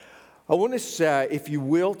I want us, if you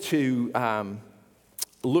will, to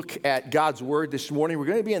look at God's Word this morning. We're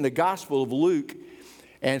going to be in the Gospel of Luke.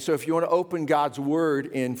 And so if you want to open God's Word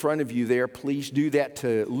in front of you there, please do that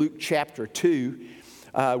to Luke chapter 2.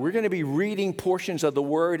 We're going to be reading portions of the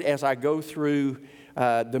Word as I go through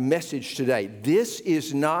the message today. This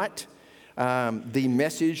is not the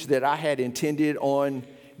message that I had intended on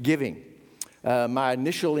giving. My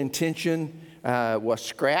initial intention was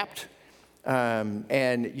scrapped.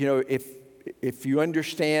 And, you know, if you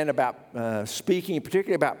understand about speaking,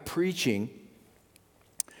 particularly about preaching,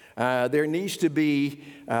 there needs to be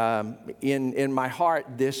in my heart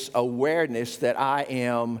this awareness that I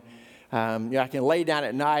am, I can lay down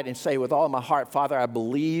at night and say with all my heart, Father, I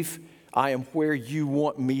believe I am where you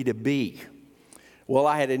want me to be. Well,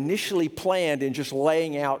 I had initially planned in just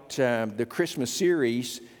laying out the Christmas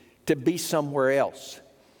series to be somewhere else.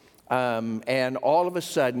 And all of a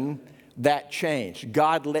sudden, that changed.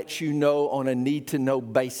 God lets you know on a need-to-know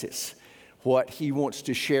basis what He wants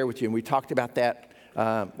to share with you. And we talked about that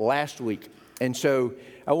last week. And so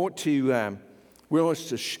I want to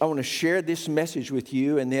share this message with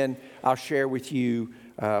you, and then I'll share with you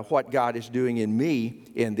what God is doing in me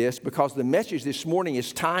in this, because the message this morning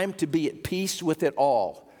is time to be at peace with it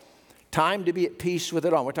all. Time to be at peace with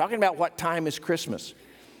it all. We're talking about what time is Christmas.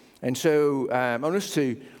 And so I want us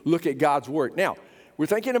to look at God's Word. Now, we're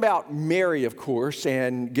thinking about Mary, of course,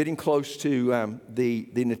 and getting close to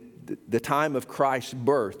the time of Christ's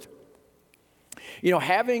birth. You know,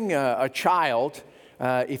 having a child,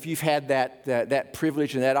 if you've had that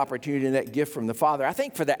privilege and that opportunity and that gift from the Father, I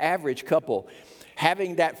think for the average couple,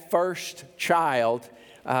 having that first child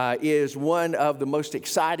is one of the most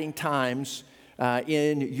exciting times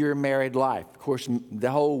in your married life. Of course, the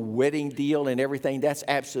whole wedding deal and everything, that's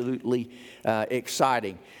absolutely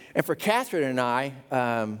exciting. And for Catherine and I,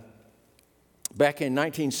 back in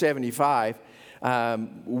 1975,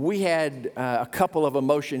 we had a couple of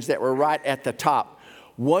emotions that were right at the top.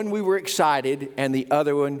 One, we were excited, and the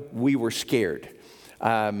other one, we were scared.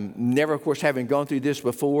 Never, of course, having gone through this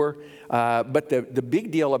before, but the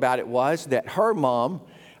big deal about it was that her mom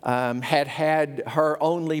had her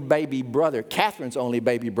only baby brother, Catherine's only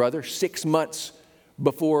baby brother, 6 months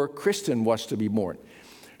before Kristen was to be born.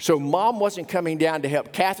 So Mom wasn't coming down to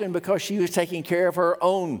help Catherine because she was taking care of her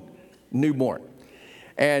own newborn.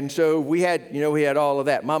 And so we had all of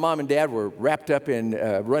that. My mom and dad were wrapped up in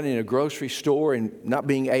running a grocery store and not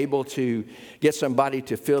being able to get somebody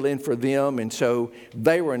to fill in for them. And so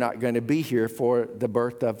they were not going to be here for the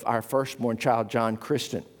birth of our firstborn child, John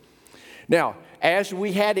Kristen. Now, as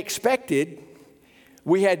we had expected,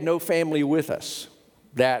 we had no family with us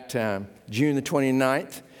that June the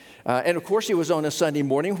 29th. And of course, it was on a Sunday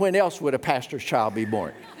morning. When else would a pastor's child be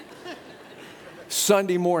born?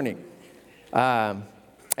 Sunday morning. And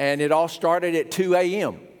it all started at 2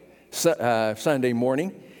 a.m. Sunday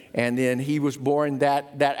morning. And then he was born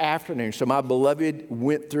that afternoon. So my beloved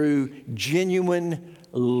went through genuine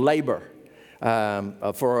labor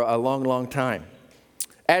for a long, long time.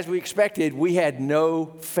 As we expected, we had no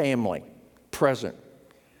family present.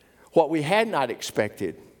 What we had not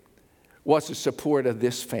expected was the support of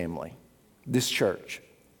this family, this church.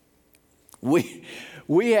 We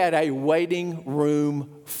had a waiting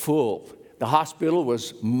room full. The hospital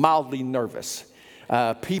was mildly nervous.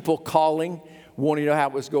 People calling, wanting to know how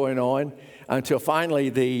it was going on, until finally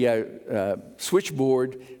the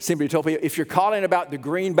switchboard simply told me, if you're calling about the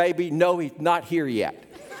green baby, no, he's not here yet.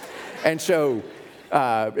 And so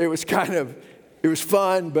it was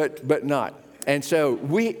fun, but not. And so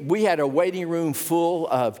we had a waiting room full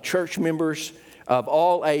of church members of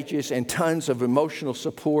all ages and tons of emotional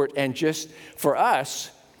support, and just for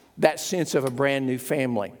us, that sense of a brand new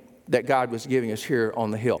family that God was giving us here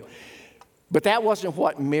on the hill. But that wasn't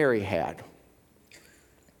what Mary had.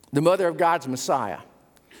 The mother of God's Messiah.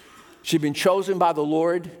 She'd been chosen by the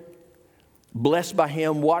Lord, blessed by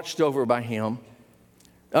Him, watched over by Him.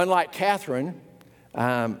 Unlike Catherine,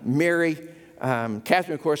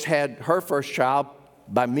 Catherine, of course, had her first child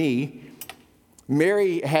by me.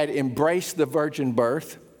 Mary had embraced the virgin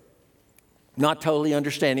birth, not totally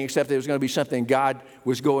understanding, except that it was going to be something God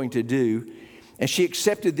was going to do. And she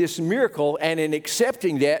accepted this miracle, and in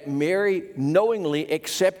accepting that, Mary knowingly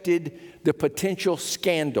accepted the potential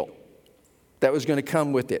scandal that was going to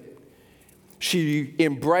come with it. She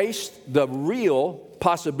embraced the real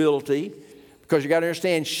possibility, because you got to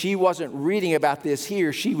understand, she wasn't reading about this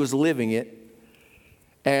here, she was living it.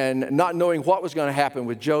 And not knowing what was going to happen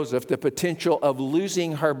with Joseph, the potential of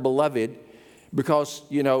losing her beloved, because,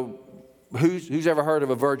 you know, who's ever heard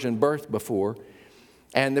of a virgin birth before?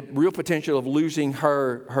 And the real potential of losing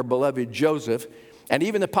her beloved Joseph. and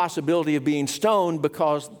even the possibility of being stoned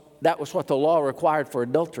because that was what the law required for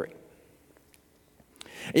adultery.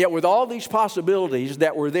 And yet with all these possibilities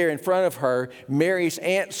that were there in front of her, Mary's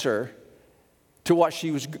answer to what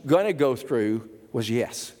she was going to go through was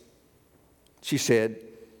yes. She said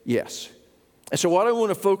yes. And so what I want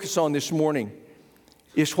to focus on this morning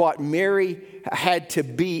is what Mary had to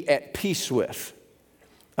be at peace with.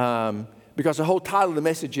 Because the whole title of the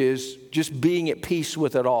message is just being at peace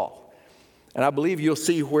with it all. And I believe you'll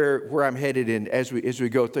see where I'm headed in as we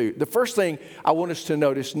go through. The first thing I want us to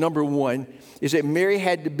notice, number one, is that Mary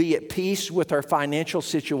had to be at peace with her financial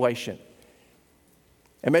situation.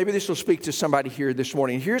 And maybe this will speak to somebody here this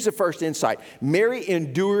morning. Here's the first insight. Mary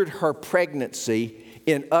endured her pregnancy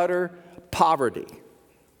in utter poverty.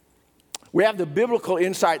 We have the biblical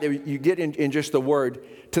insight that you get in just the word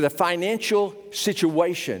to the financial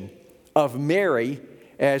situation of Mary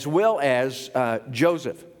as well as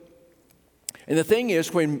Joseph. And the thing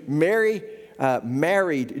is, when Mary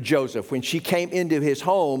married Joseph, when she came into his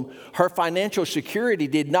home, her financial security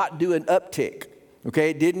did not do an uptick.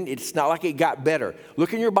 Okay, it's not like it got better.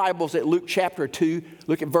 Look in your Bibles at Luke chapter 2,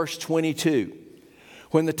 look at verse 22.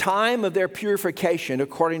 When the time of their purification,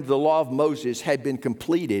 according to the law of Moses, had been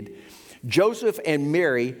completed, Joseph and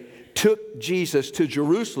Mary took Jesus to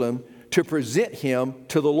Jerusalem to present him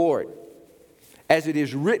to the Lord. As it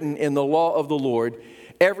is written in the law of the Lord,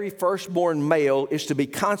 every firstborn male is to be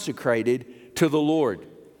consecrated to the Lord,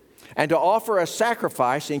 and to offer a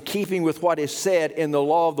sacrifice in keeping with what is said in the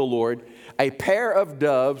law of the Lord, a pair of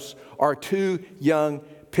doves or 2 young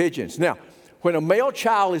pigeons. Now, when a male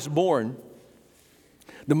child is born,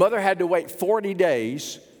 the mother had to wait 40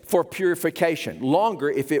 days for purification, longer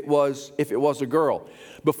if it was a girl,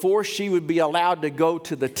 before she would be allowed to go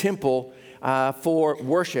to the temple for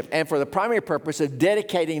worship, and for the primary purpose of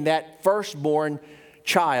dedicating that firstborn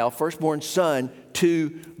child, firstborn son, to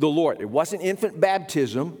the Lord. It wasn't infant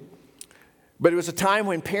baptism, but it was a time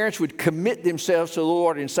when parents would commit themselves to the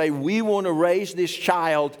Lord and say, we want to raise this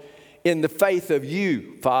child in the faith of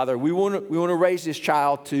you, Father. We want to raise this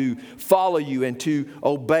child to follow you and to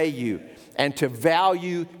obey you and to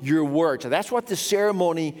value your word. So that's what the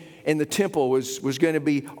ceremony in the temple was going to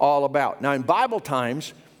be all about. Now, in Bible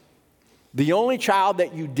times, the only child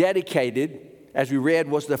that you dedicated, as we read,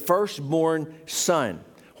 was the firstborn son.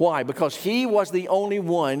 Why? Because he was the only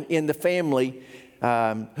one in the family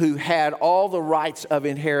who had all the rights of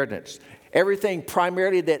inheritance. Everything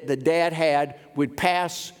primarily that the dad had would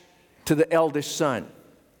pass to the eldest son.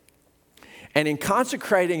 And in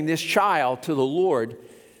consecrating this child to the Lord,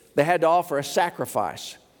 they had to offer a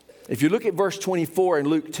sacrifice. If you look at verse 24 in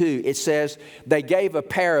Luke 2, it says, they gave a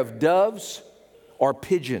pair of doves or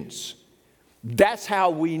pigeons. That's how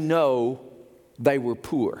we know they were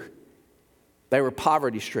poor. They were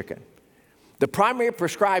poverty-stricken. The primary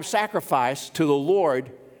prescribed sacrifice to the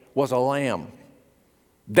Lord was a lamb.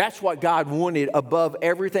 That's what God wanted above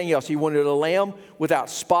everything else. He wanted a lamb without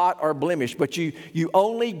spot or blemish. But you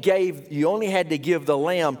only had to give the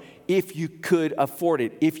lamb if you could afford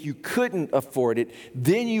it. If you couldn't afford it,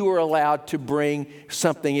 then you were allowed to bring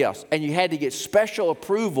something else. And you had to get special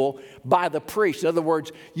approval by the priest. In other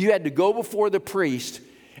words, you had to go before the priest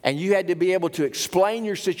and you had to be able to explain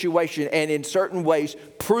your situation and in certain ways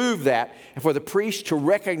prove that, and for the priest to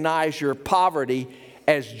recognize your poverty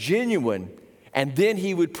as genuine, and then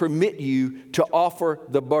he would permit you to offer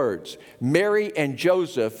the birds. Mary and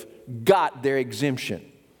Joseph got their exemption.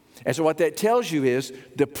 And so what that tells you is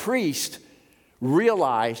the priest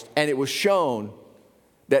realized, and it was shown,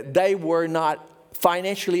 that they were not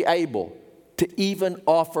financially able to even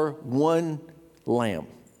offer one lamb.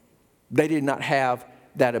 They did not have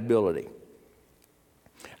that ability.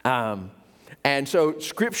 And so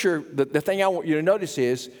Scripture, the thing I want you to notice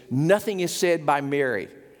is nothing is said by Mary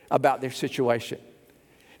about their situation.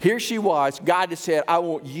 Here she was, God had said, I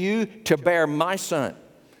want you to bear my son.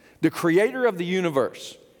 The creator of the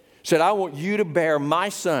universe said, I want you to bear my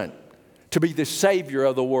son to be the Savior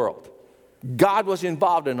of the world. God was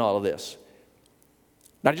involved in all of this.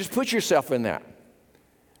 Now just put yourself in that.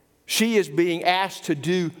 She is being asked to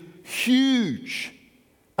do huge,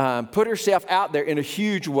 put herself out there in a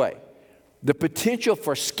huge way. The potential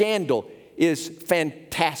for scandal is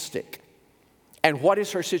fantastic. And what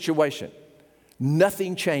is her situation?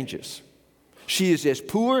 Nothing changes. She is as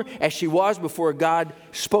poor as she was before God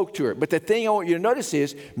spoke to her. But the thing I want you to notice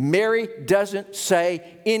is Mary doesn't say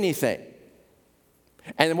anything.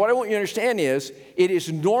 And what I want you to understand is it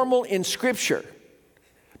is normal in Scripture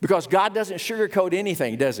because God doesn't sugarcoat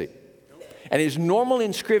anything, does he? And it is normal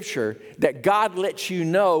in Scripture that God lets you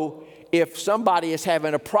know if somebody is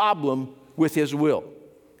having a problem with his will.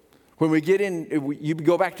 When we get in, you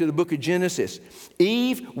go back to the book of Genesis,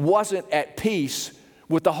 Eve wasn't at peace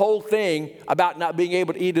with the whole thing about not being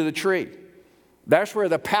able to eat of the tree. That's where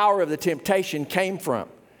the power of the temptation came from.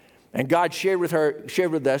 And God shared with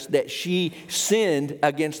us that she sinned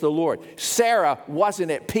against the Lord. Sarah wasn't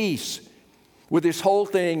at peace with this whole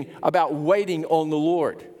thing about waiting on the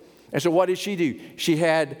Lord. And so what did she do? She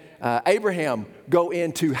had Abraham go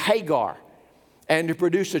into Hagar and to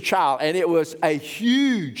produce a child. And it was a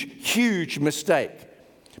huge, huge mistake.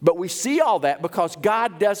 But we see all that because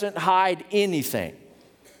God doesn't hide anything.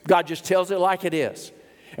 God just tells it like it is.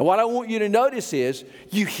 And what I want you to notice is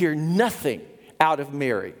you hear nothing out of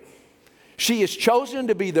Mary. She is chosen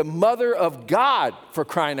to be the mother of God, for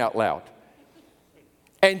crying out loud.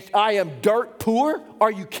 And I am dirt poor?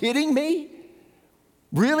 Are you kidding me?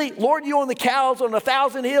 Really? Lord, you own the cows on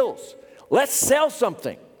 1,000 hills. Let's sell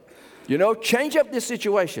something. Change up this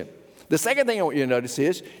situation. The second thing I want you to notice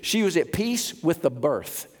is she was at peace with the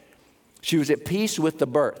birth. She was at peace with the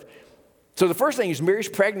birth. So the first thing is Mary's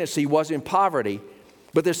pregnancy was in poverty.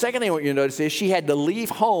 But the second thing I want you to notice is she had to leave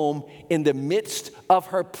home in the midst of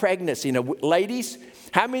her pregnancy. Ladies,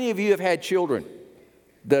 how many of you have had children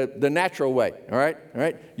the natural way? All right?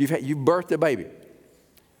 You've birthed a baby.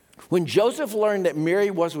 When Joseph learned that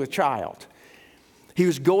Mary was with child, he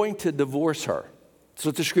was going to divorce her. That's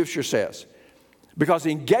what the scripture says. Because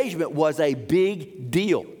engagement was a big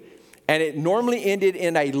deal. And it normally ended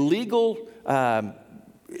in a legal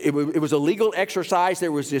It was a legal exercise.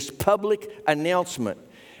 There was this public announcement.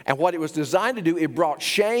 And what it was designed to do, it brought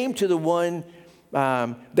shame to the one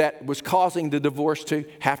that was causing the divorce to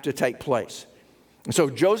have to take place. And so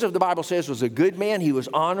Joseph, the Bible says, was a good man. He was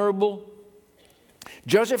honorable.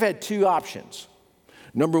 Joseph had two options.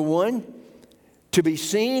 Number one, to be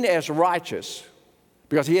seen as righteous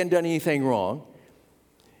because he hadn't done anything wrong.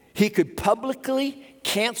 He could publicly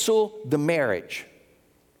cancel the marriage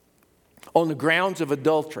on the grounds of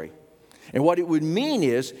adultery. And what it would mean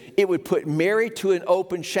is it would put Mary to an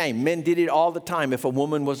open shame. Men did it all the time if a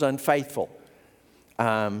woman was unfaithful.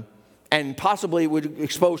 And possibly it would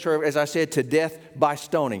expose her, as I said, to death by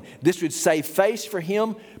stoning. This would save face for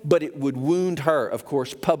him, but it would wound her, of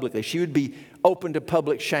course, publicly. She would be open to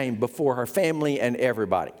public shame before her family and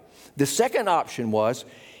everybody. The second option was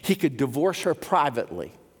he could divorce her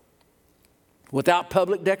privately. Without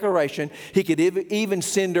public declaration, he could even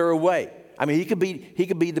send her away. I mean, he could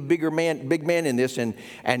be the big man in this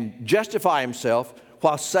and justify himself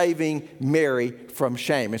while saving Mary from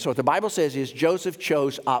shame. And so what the Bible says is Joseph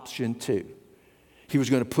chose option 2. He was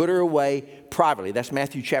going to put her away privately. That's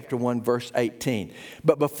Matthew chapter 1, verse 18.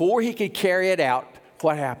 But before he could carry it out,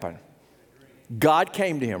 what happened? God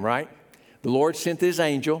came to him, right? The Lord sent his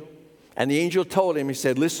angel, and the angel told him, he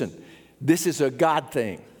said, listen, this is a God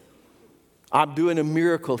thing. I'm doing a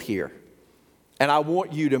miracle here. And I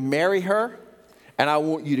want you to marry her, and I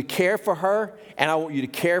want you to care for her, and I want you to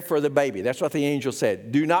care for the baby. That's what the angel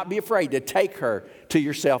said. Do not be afraid to take her to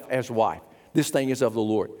yourself as wife. This thing is of the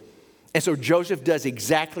Lord. And so Joseph does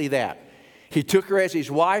exactly that. He took her as his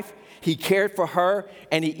wife, he cared for her,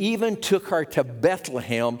 and he even took her to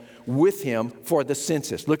Bethlehem with him for the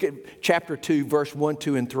census. Look at chapter 2, verse 1,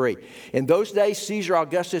 2, and 3. In those days, Caesar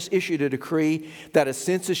Augustus issued a decree that a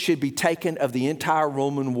census should be taken of the entire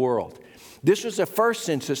Roman world. This was the first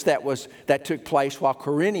census that took place while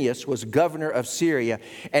Quirinius was governor of Syria,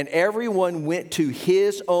 and everyone went to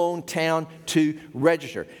his own town to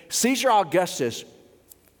register. Caesar Augustus,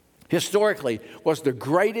 historically, was the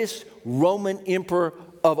greatest Roman emperor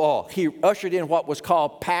of all. He ushered in what was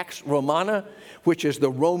called Pax Romana, which is the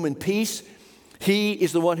Roman peace. He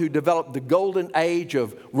is the one who developed the golden age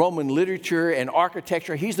of Roman literature and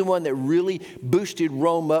architecture. He's the one that really boosted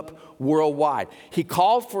Rome up worldwide. He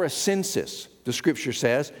called for a census, the scripture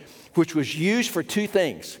says, which was used for two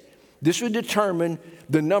things. This would determine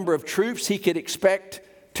the number of troops he could expect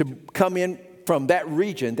to come in from that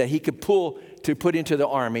region that he could pull to put into the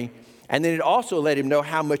army. And then it also let him know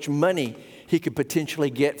how much money he could potentially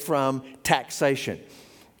get from taxation.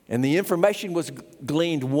 And the information was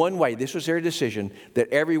gleaned one way. This was their decision, that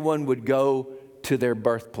everyone would go to their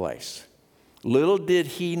birthplace. Little did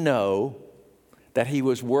he know that he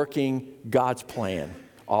was working God's plan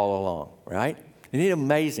all along, right? Isn't it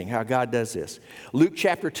amazing how God does this? Luke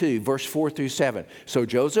chapter 2, verse 4 through 7. So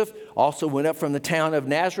Joseph also went up from the town of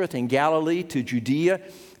Nazareth in Galilee to Judea,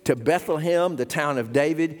 to Bethlehem, the town of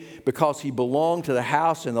David, because he belonged to the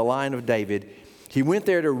house and the line of David. He went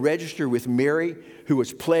there to register with Mary, who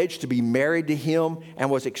was pledged to be married to him and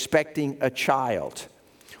was expecting a child.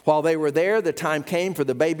 While they were there, the time came for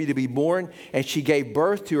the baby to be born, and she gave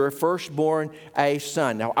birth to her firstborn, a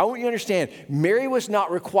son. Now, I want you to understand, Mary was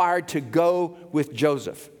not required to go with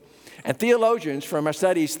Joseph. And theologians from our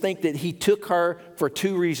studies think that he took her for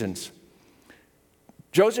two reasons.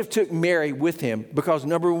 Joseph took Mary with him because,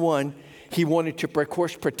 number one, he wanted to, of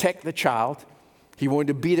course, protect the child. He wanted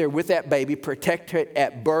to be there with that baby, protect her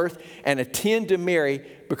at birth, and attend to Mary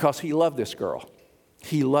because he loved this girl.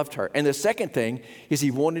 He loved her. And the second thing is he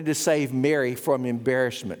wanted to save Mary from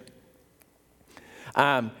embarrassment.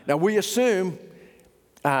 Now, we assume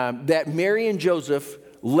that Mary and Joseph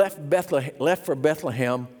left for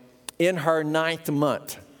Bethlehem in her 9th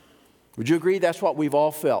month. Would you agree that's what we've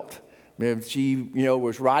all felt? She,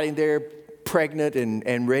 was riding there pregnant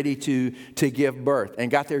and ready to give birth and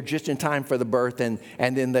got there just in time for the birth and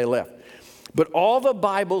then they left. But all the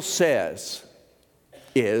Bible says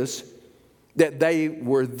is that they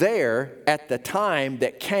were there at the time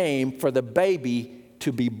that came for the baby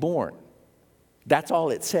to be born. That's all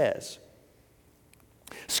it says.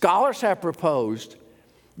 Scholars have proposed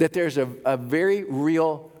that there's a very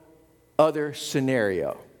real other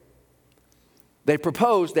scenario. They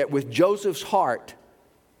propose that with Joseph's heart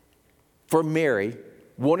for Mary,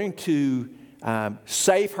 wanting to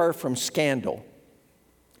save her from scandal,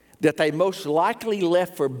 that they most likely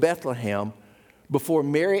left for Bethlehem before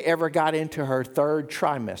Mary ever got into her 3rd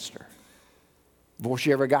trimester, before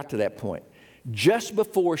she ever got to that point, just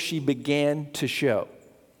before she began to show,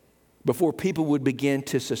 before people would begin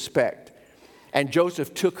to suspect. And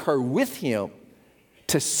Joseph took her with him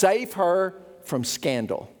to save her from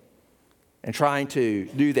scandal and trying to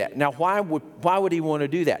do that. Now, why would he want to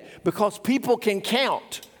do that? Because people can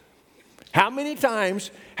count. How many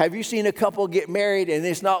times have you seen a couple get married and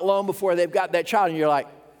it's not long before they've got that child and you're like,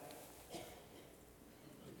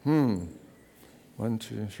 1,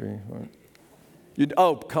 2, 3, 4.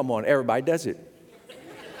 Oh, come on, everybody does it.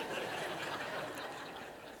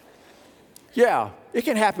 Yeah, it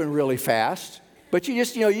can happen really fast, but you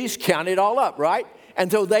just count it all up, right?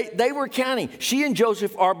 And so they were counting. She and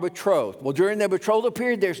Joseph are betrothed. Well, during the betrothal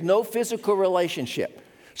period, there's no physical relationship.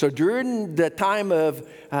 So during the time of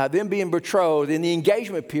them being betrothed, in the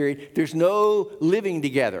engagement period, there's no living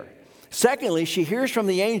together. Secondly, she hears from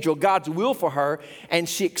the angel God's will for her, and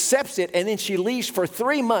she accepts it, and then she leaves for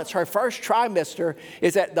 3 months. Her first trimester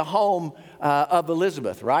is at the home of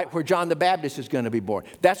Elizabeth, right, where John the Baptist is going to be born.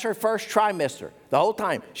 That's her first trimester. The whole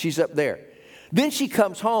time she's up there. Then she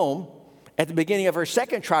comes home at the beginning of her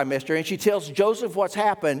 2nd trimester, and she tells Joseph what's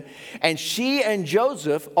happened, and she and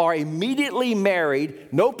Joseph are immediately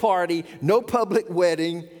married, no party, no public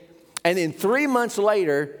wedding, and then 3 months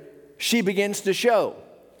later, she begins to show.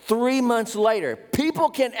 3 months later, people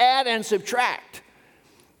can add and subtract,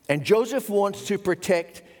 and Joseph wants to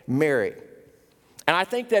protect Mary. And I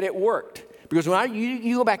think that it worked. Because when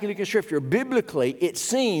you go back and look at Scripture, biblically, it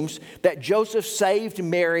seems that Joseph saved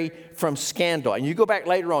Mary from scandal. And you go back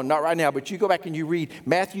later on, not right now, but you go back and you read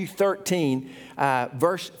Matthew 13,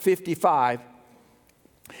 verse 55.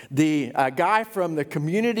 The guy from the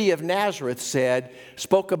community of Nazareth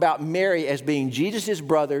spoke about Mary as being Jesus'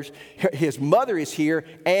 brothers. His mother is here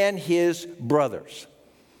and his brothers.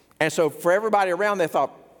 And so for everybody around, they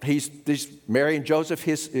thought, he's Mary and Joseph,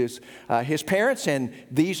 his parents, and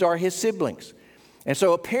these are his siblings. And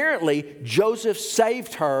so apparently, Joseph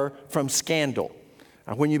saved her from scandal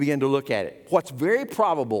when you begin to look at it. What's very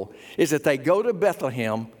probable is that they go to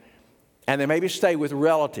Bethlehem and they maybe stay with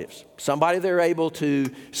relatives, somebody they're able to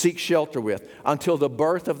seek shelter with until the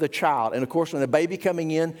birth of the child. And of course, when the baby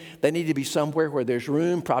coming in, they need to be somewhere where there's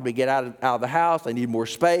room, probably get out of the house, they need more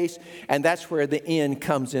space, and that's where the inn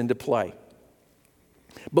comes into play.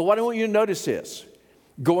 But what I want you to notice is,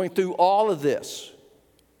 going through all of this,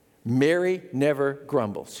 Mary never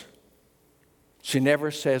grumbles. She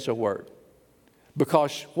never says a word.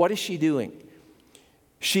 Because what is she doing?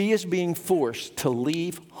 She is being forced to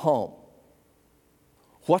leave home.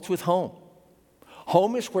 What's with home?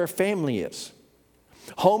 Home is where family is.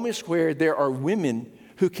 Home is where there are women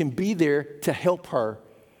who can be there to help her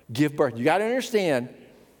give birth. You got to understand,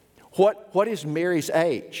 what is Mary's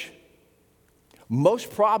age?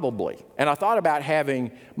 Most probably, and I thought about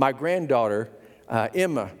having my granddaughter,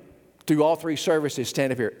 Emma, through all 3 services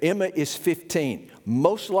stand up here. Emma is 15.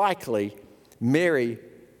 Most likely, Mary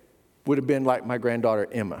would have been like my granddaughter,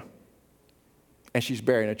 Emma. And she's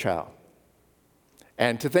bearing a child.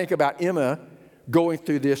 And to think about Emma going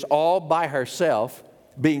through this all by herself,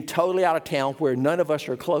 being totally out of town where none of us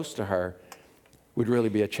are close to her, would really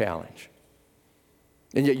be a challenge.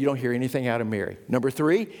 And yet you don't hear anything out of Mary. Number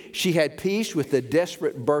 3, she had peace with the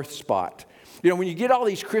desperate birth spot. When you get all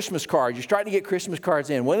these Christmas cards, you're starting to get Christmas cards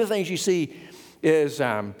in. One of the things you see is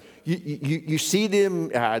you see them,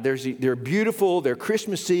 they're beautiful, they're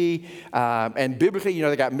Christmassy, and biblically,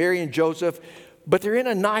 they got Mary and Joseph, but they're in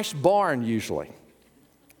a nice barn usually,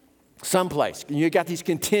 someplace. You got these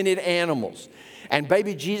contented animals. And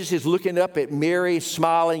baby Jesus is looking up at Mary,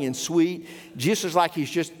 smiling and sweet. Jesus is like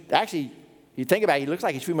he's just, actually, you think about it, he looks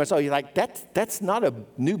like he's 3 months old. You're like, that's not a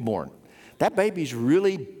newborn. That baby's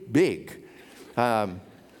really big. And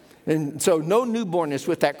so no newbornness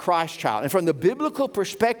with that Christ child. And from the biblical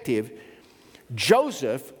perspective,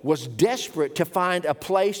 Joseph was desperate to find a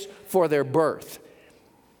place for their birth.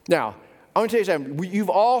 Now, I want to tell you something. You've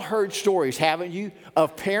all heard stories, haven't you,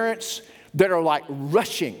 of parents that are like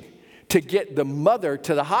rushing to get the mother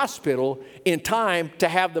to the hospital in time to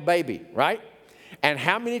have the baby, right? And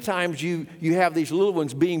how many times you have these little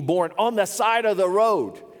ones being born on the side of the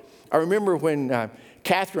road. I remember when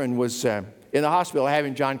Catherine was in the hospital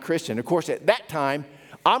having John Christian. Of course, at that time,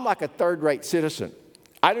 I'm like a third-rate citizen.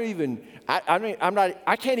 I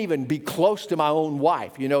can't even be close to my own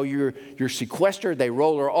wife. You're sequestered. They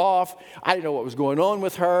roll her off. I didn't know what was going on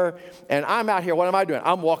with her. And I'm out here. What am I doing?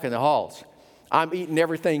 I'm walking the halls. I'm eating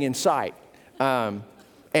everything in sight.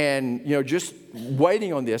 Just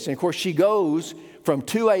waiting on this. And of course, she goes from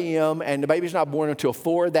 2 a.m. and the baby's not born until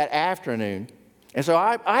 4 that afternoon. And so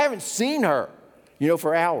I haven't seen her,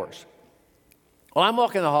 for hours. Well, I'm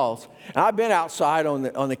walking the halls, and I've been outside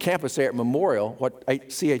on the campus there at Memorial,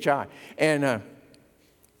 CHI, and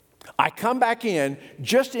I come back in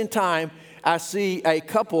just in time. I see a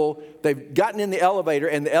couple, they've gotten in the elevator,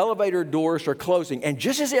 and the elevator doors are closing. And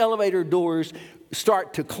just as the elevator doors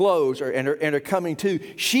start to close and are coming to,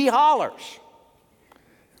 she hollers.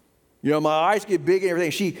 My eyes get big and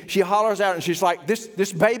everything. She hollers out, and she's like,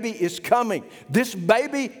 this baby is coming. This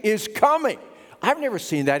baby is coming. I've never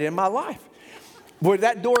seen that in my life. When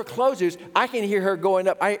that door closes, I can hear her going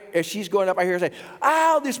up. As she's going up, I hear her say,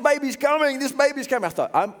 "Ow, this baby's coming, this baby's coming." I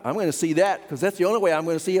thought, I'm going to see that because that's the only way I'm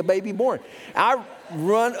going to see a baby born. I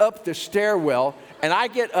run up the stairwell, and I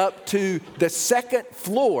get up to the second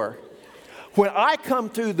floor. When I come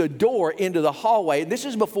through the door into the hallway, this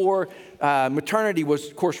is before maternity was,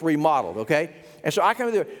 of course, remodeled, okay? And so I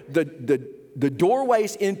come through, the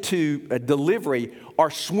doorways into delivery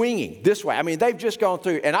are swinging this way. I mean, they've just gone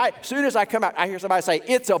through. And as soon as I come out, I hear somebody say,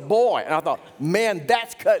 "It's a boy." And I thought, man,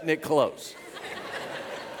 that's cutting it close.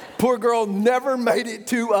 Poor girl never made it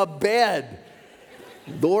to a bed.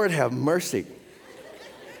 Lord have mercy.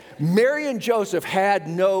 Mary and Joseph had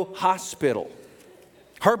no hospital.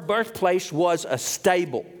 Her birthplace was a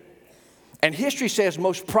stable. And history says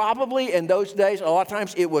most probably in those days, a lot of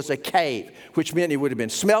times it was a cave, which meant it would have been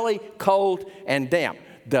smelly, cold, and damp.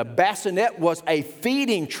 The bassinet was a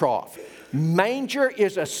feeding trough. Manger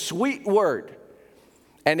is a sweet word.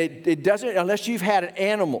 And it doesn't, unless you've had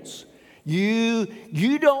animals. You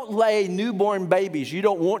don't lay newborn babies, you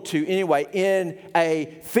don't want to anyway, in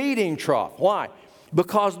a feeding trough. Why?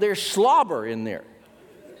 Because there's slobber in there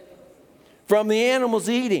from the animals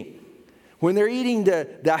eating. When they're eating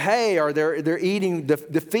the hay or they're eating the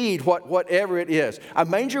feed, whatever it is. A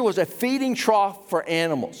manger was a feeding trough for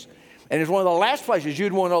animals. And it's one of the last places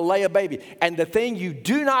you'd want to lay a baby. And the thing you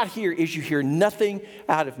do not hear is you hear nothing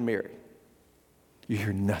out of Mary. You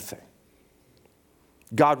hear nothing.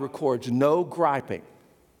 God records no griping.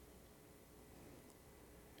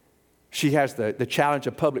 She has the challenge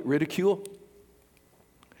of public ridicule.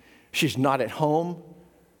 She's not at home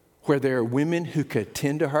where there are women who could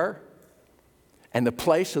tend to her. And the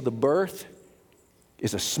place of the birth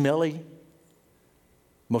is a smelly,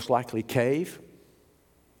 most likely cave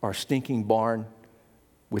or a stinking barn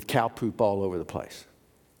with cow poop all over the place.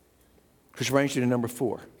 Which brings you to number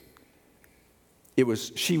 4.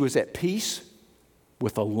 She was at peace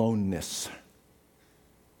with aloneness.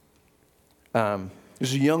 This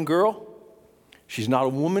is a young girl. She's not a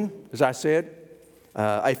woman, as I said,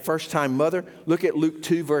 a first-time mother. Look at Luke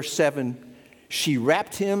 2, verse 7. She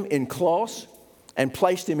wrapped him in cloths and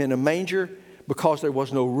placed him in a manger because there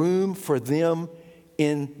was no room for them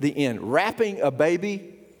in the inn. Wrapping a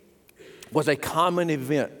baby was a common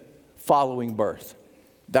event following birth.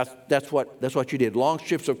 That's what you did. Long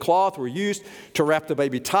strips of cloth were used to wrap the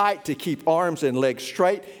baby tight to keep arms and legs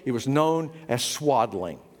straight. It was known as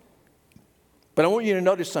swaddling. But I want you to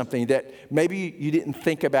notice something that maybe you didn't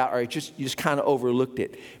think about or you just kind of overlooked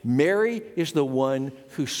it. Mary is the one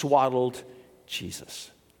who swaddled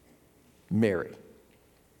Jesus. Mary.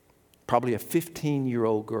 Probably a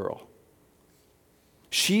 15-year-old girl.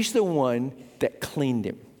 She's the one that cleaned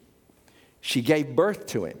him. She gave birth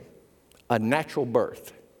to him, a natural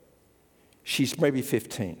birth. She's maybe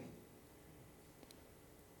 15.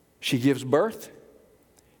 She gives birth.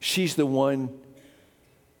 She's the one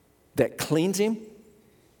that cleans him.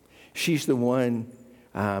 She's the one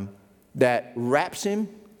that wraps him.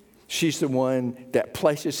 She's the one that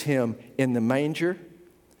places him in the manger.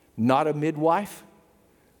 Not a midwife,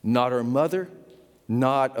 not her mother,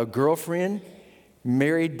 not a girlfriend.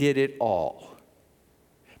 Mary did it all.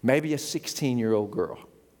 Maybe a 16-year-old girl.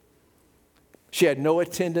 She had no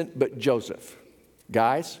attendant but Joseph.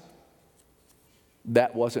 Guys,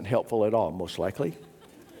 that wasn't helpful at all, most likely.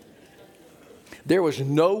 There was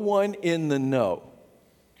no one in the know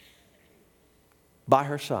by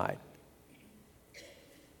her side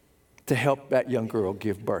to help that young girl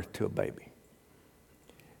give birth to a baby.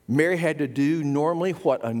 Mary had to do normally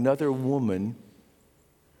what another woman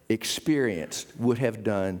experienced would have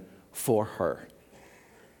done for her.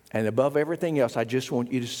 And above everything else, I just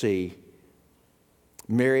want you to see,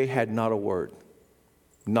 Mary had not a word,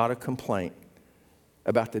 not a complaint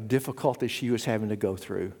about the difficulty she was having to go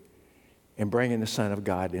through in bringing the Son of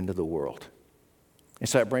God into the world. And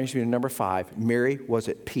so that brings me to number 5. Mary was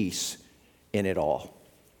at peace in it all.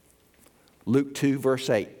 Luke 2, verse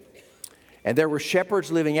 8. And there were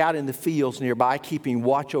shepherds living out in the fields nearby, keeping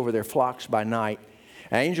watch over their flocks by night.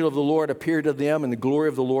 An angel of the Lord appeared to them, and the glory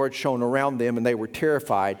of the Lord shone around them, and they were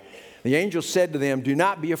terrified. The angel said to them, "Do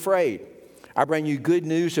not be afraid. I bring you good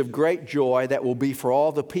news of great joy that will be for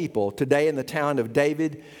all the people. Today in the town of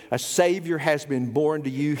David, a Savior has been born to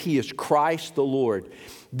you. He is Christ the Lord.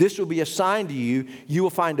 This will be a sign to you. You will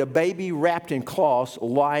find a baby wrapped in cloths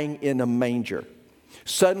lying in a manger."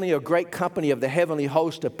 Suddenly a great company of the heavenly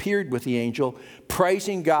host appeared with the angel,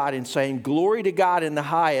 praising God and saying, "Glory to God in the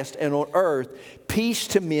highest, and on earth peace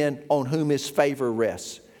to men on whom his favor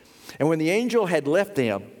rests." And when the angel had left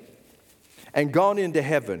them and gone into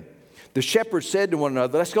heaven, the shepherds said to one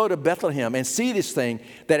another, "Let's go to Bethlehem and see this thing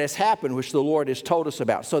that has happened, which the Lord has told us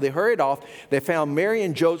about." So they hurried off. They found Mary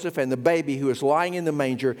and Joseph and the baby who was lying in the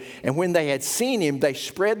manger. And when they had seen him, they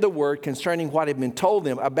spread the word concerning what had been told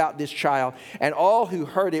them about this child. And all who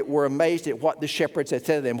heard it were amazed at what the shepherds had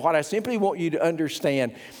said to them. What I simply want you to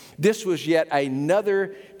understand, this was yet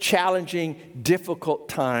another challenging, difficult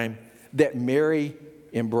time that Mary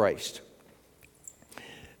embraced.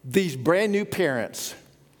 These brand new parents,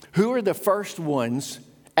 who are the first ones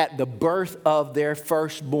at the birth of their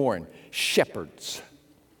firstborn? Shepherds.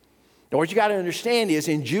 Now, what you got to understand is,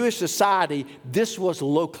 in Jewish society, this was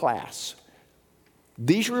low class.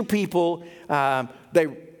 These were people,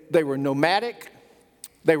 they were nomadic,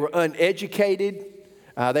 they were uneducated,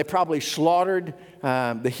 they probably slaughtered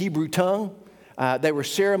the Hebrew tongue, they were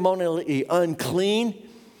ceremonially unclean,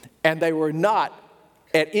 and they were not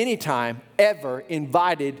at any time ever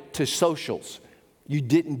invited to socials. You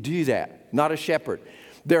didn't do that. Not a shepherd.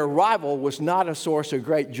 Their arrival was not a source of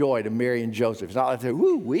great joy to Mary and Joseph. It's not like they're,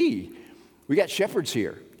 we got shepherds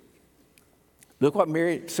here. Look what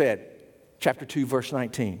Mary said, chapter 2, verse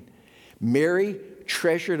 19. Mary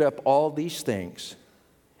treasured up all these things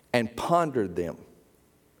and pondered them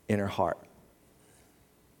in her heart.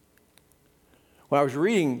 When I was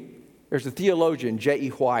reading, there's a theologian, J.E.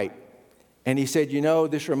 White, and he said,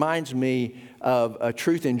 this reminds me of a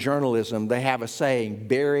truth in journalism. They have a saying,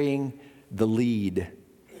 burying the lead.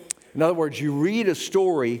 In other words, you read a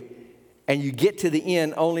story and you get to the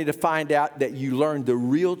end only to find out that you learned the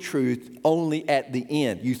real truth only at the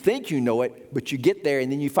end. You think you know it, but you get there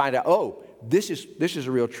and then you find out, this is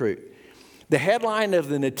a real truth. The headline of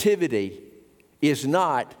the Nativity is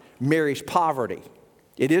not Mary's poverty.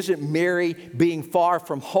 It isn't Mary being far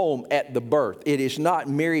from home at the birth. It is not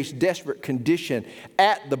Mary's desperate condition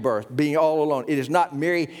at the birth, being all alone. It is not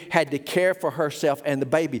Mary had to care for herself and the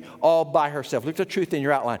baby all by herself. Look at the truth in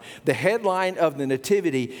your outline. The headline of the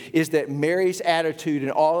Nativity is that Mary's attitude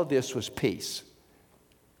in all of this was peace.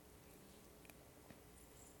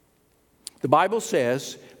 The Bible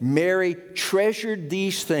says Mary treasured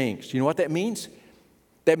these things. You know what that means?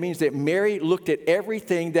 That means that Mary looked at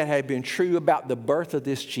everything that had been true about the birth of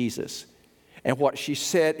this Jesus. And what she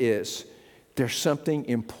said is, there's something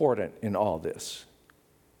important in all this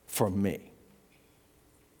for me.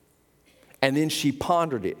 And then she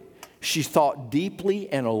pondered it. She thought deeply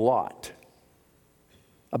and a lot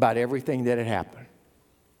about everything that had happened.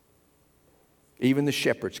 Even the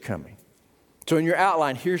shepherds coming. So in your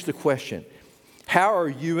outline, here's the question. How are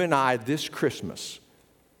you and I this Christmas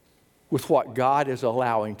with what God is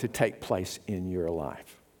allowing to take place in your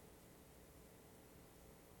life?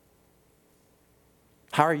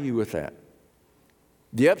 How are you with that?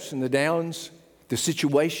 The ups and the downs, the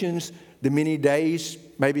situations, the many days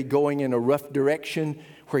maybe going in a rough direction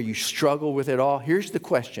where you struggle with it all. Here's the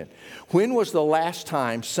question. When was the last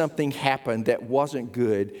time something happened that wasn't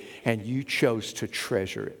good and you chose to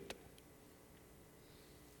treasure it?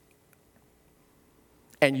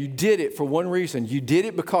 And you did it for one reason. You did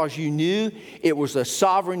it because you knew it was the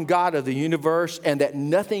sovereign God of the universe and that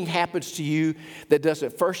nothing happens to you that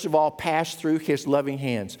doesn't first of all pass through His loving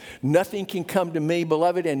hands. Nothing can come to me,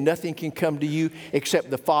 beloved, and nothing can come to you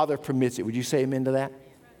except the Father permits it. Would you say amen to that?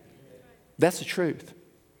 That's the truth.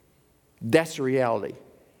 That's the reality.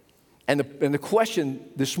 And the question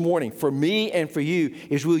this morning for me and for you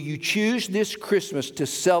is, will you choose this Christmas to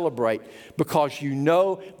celebrate because you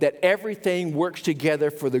know that everything works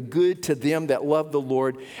together for the good to them that love the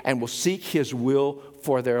Lord and will seek His will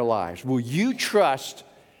for their lives? Will you trust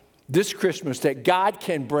this Christmas that God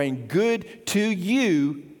can bring good to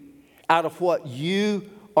you out of what you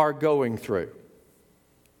are going through?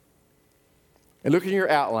 And look in your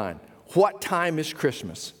outline. What time is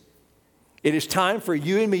Christmas? It is time for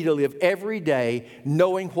you and me to live every day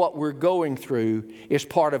knowing what we're going through is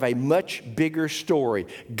part of a much bigger story.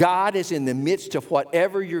 God is in the midst of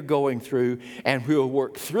whatever you're going through, and He'll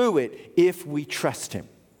work through it if we trust Him.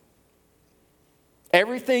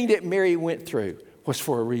 Everything that Mary went through was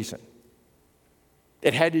for a reason.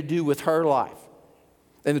 It had to do with her life.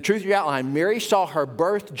 And the truth you outlined, Mary saw her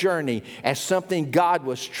birth journey as something God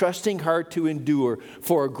was trusting her to endure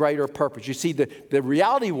for a greater purpose. You see, the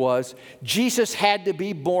reality was Jesus had to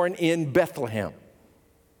be born in Bethlehem.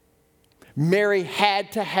 Mary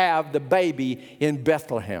had to have the baby in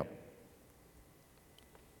Bethlehem.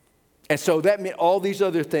 And so that meant all these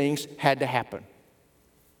other things had to happen.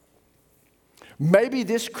 Maybe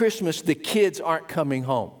this Christmas the kids aren't coming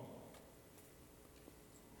home.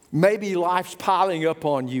 Maybe life's piling up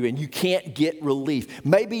on you and you can't get relief.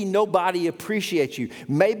 Maybe nobody appreciates you.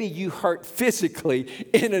 Maybe you hurt physically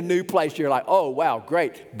in a new place. You're like, oh, wow,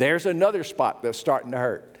 great. There's another spot that's starting to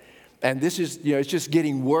hurt. And this is, it's just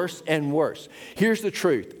getting worse and worse. Here's the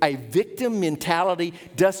truth. A victim mentality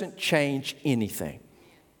doesn't change anything.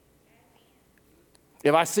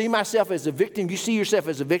 If I see myself as a victim, you see yourself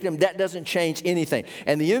as a victim, that doesn't change anything.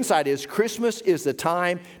 And the insight is Christmas is the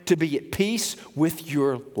time to be at peace with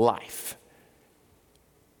your life.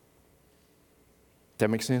 Does that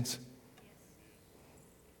make sense?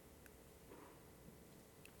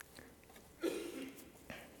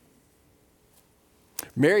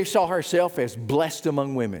 Mary saw herself as blessed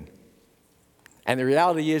among women. And the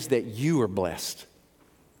reality is that you are blessed.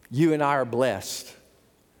 You and I are blessed.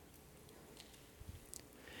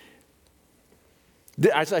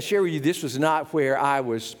 As I share with you, this was not where I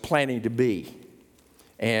was planning to be.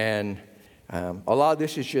 And a lot of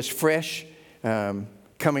this is just fresh,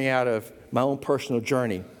 coming out of my own personal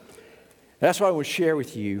journey. That's what I want to share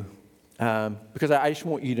with you, because I just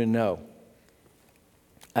want you to know.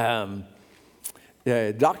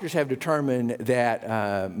 The doctors have determined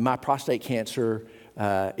that my prostate cancer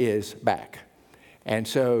is back. And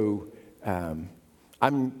so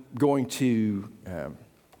I'm going to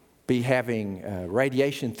be having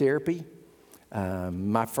radiation therapy.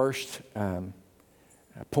 My first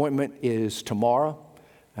appointment is tomorrow,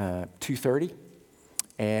 2:30.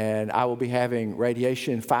 And I will be having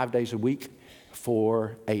radiation 5 days a week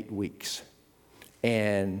for 8 weeks.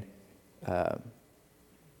 And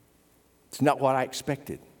it's not what I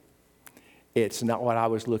expected. It's not what I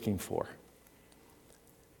was looking for.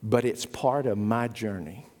 But it's part of my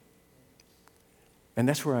journey. And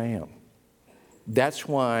that's where I am. That's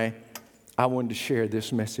why I wanted to share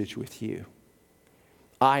this message with you.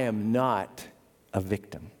 I am not a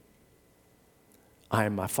victim. I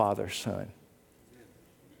am my Father's son.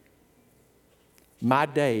 My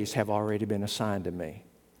days have already been assigned to me.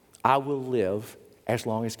 I will live as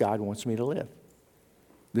long as God wants me to live.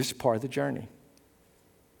 This is part of the journey.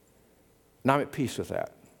 And I'm at peace with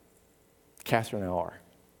that. Catherine and I are.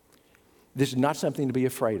 This is not something to be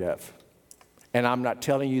afraid of. And I'm not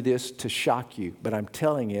telling you this to shock you, but I'm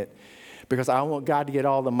telling it because I want God to get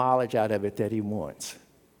all the mileage out of it that He wants.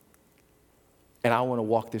 And I want to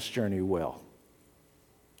walk this journey well.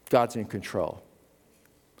 God's in control.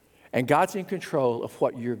 And God's in control of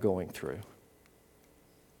what you're going through.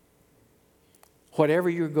 Whatever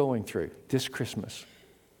you're going through this Christmas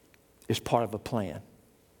is part of a plan.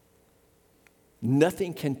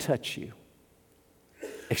 Nothing can touch you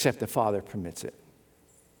except the Father permits it.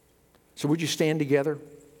 So would you stand together?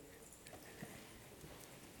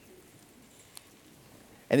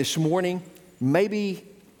 And this morning, maybe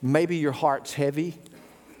your heart's heavy.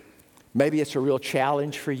 Maybe it's a real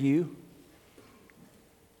challenge for you.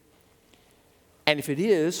 And if it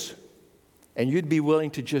is, and you'd be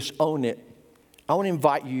willing to just own it, I want to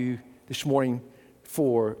invite you this morning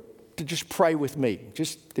to just pray with me.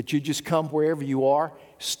 Just that you just come wherever you are,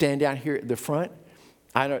 stand down here at the front.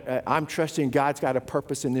 I'm trusting God's got a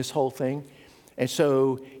purpose in this whole thing. And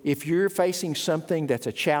so if you're facing something that's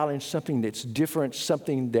a challenge, something that's different,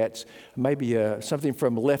 something that's maybe something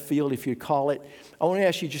from left field, if you call it, I want to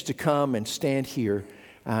ask you just to come and stand here.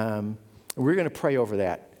 We're going to pray over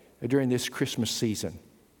that during this Christmas season.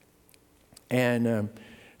 And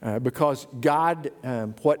because God,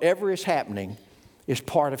 whatever is happening, is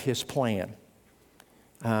part of His plan.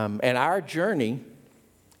 And our journey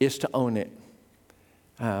is to own it.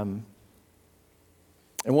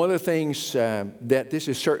 And one of the things that this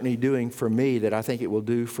is certainly doing for me that I think it will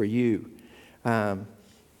do for you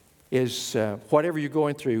is whatever you're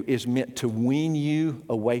going through is meant to wean you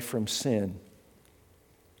away from sin.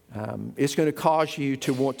 It's going to cause you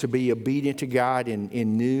to want to be obedient to God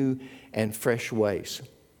in new and fresh ways.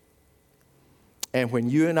 And when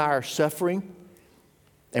you and I are suffering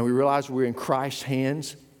and we realize we're in Christ's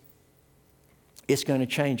hands, it's going to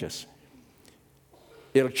change us.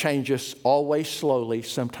 It'll change us always slowly,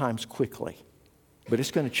 sometimes quickly. But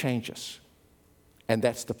it's going to change us. And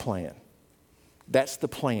that's the plan. That's the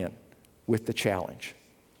plan with the challenge.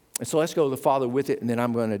 And so let's go to the Father with it, and then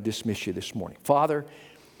I'm going to dismiss you this morning. Father,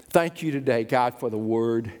 thank you today, God, for the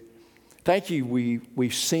word. Thank you.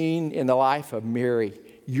 We've seen in the life of Mary,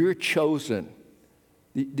 you're chosen,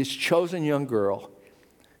 this chosen young girl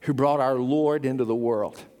who brought our Lord into the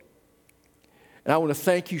world. And I want to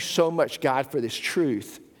thank you so much, God, for this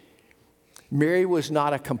truth. Mary was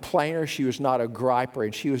not a complainer. She was not a griper.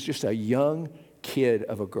 And she was just a young kid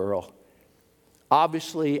of a girl,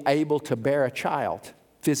 obviously able to bear a child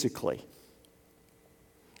physically.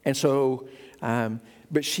 And so,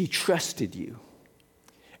 but she trusted you.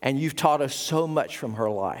 And you've taught us so much from her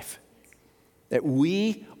life that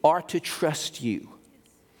we are to trust you.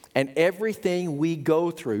 And everything we go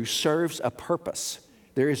through serves a purpose.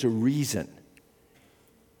 There is a reason.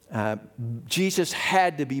 Jesus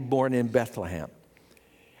had to be born in Bethlehem.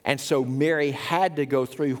 And so Mary had to go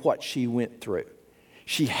through what she went through.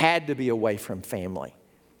 She had to be away from family.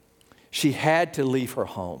 She had to leave her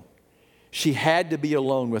home. She had to be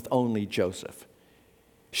alone with only Joseph.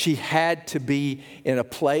 She had to be in a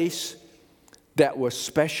place that was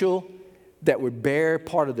special, that would bear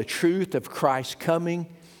part of the truth of Christ's coming,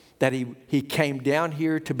 that he came down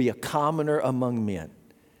here to be a commoner among men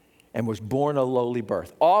and was born a lowly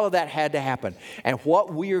birth. All of that had to happen. And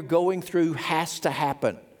what we are going through has to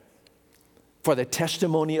happen for the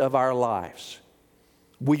testimony of our lives.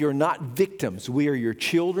 We are not victims. We are your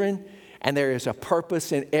children, and there is a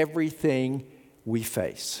purpose in everything we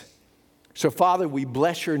face. So, Father, we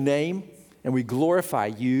bless your name and we glorify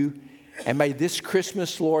you. And may this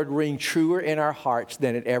Christmas, Lord, ring truer in our hearts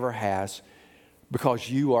than it ever has, because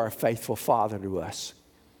you are a faithful Father to us.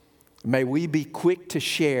 May we be quick to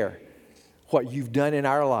share what you've done in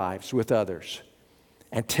our lives with others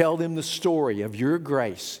and tell them the story of your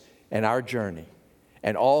grace and our journey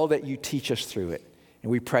and all that you teach us through it.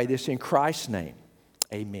 And we pray this in Christ's name.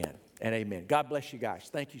 Amen and amen. God bless you guys.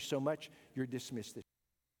 Thank you so much. You're dismissed.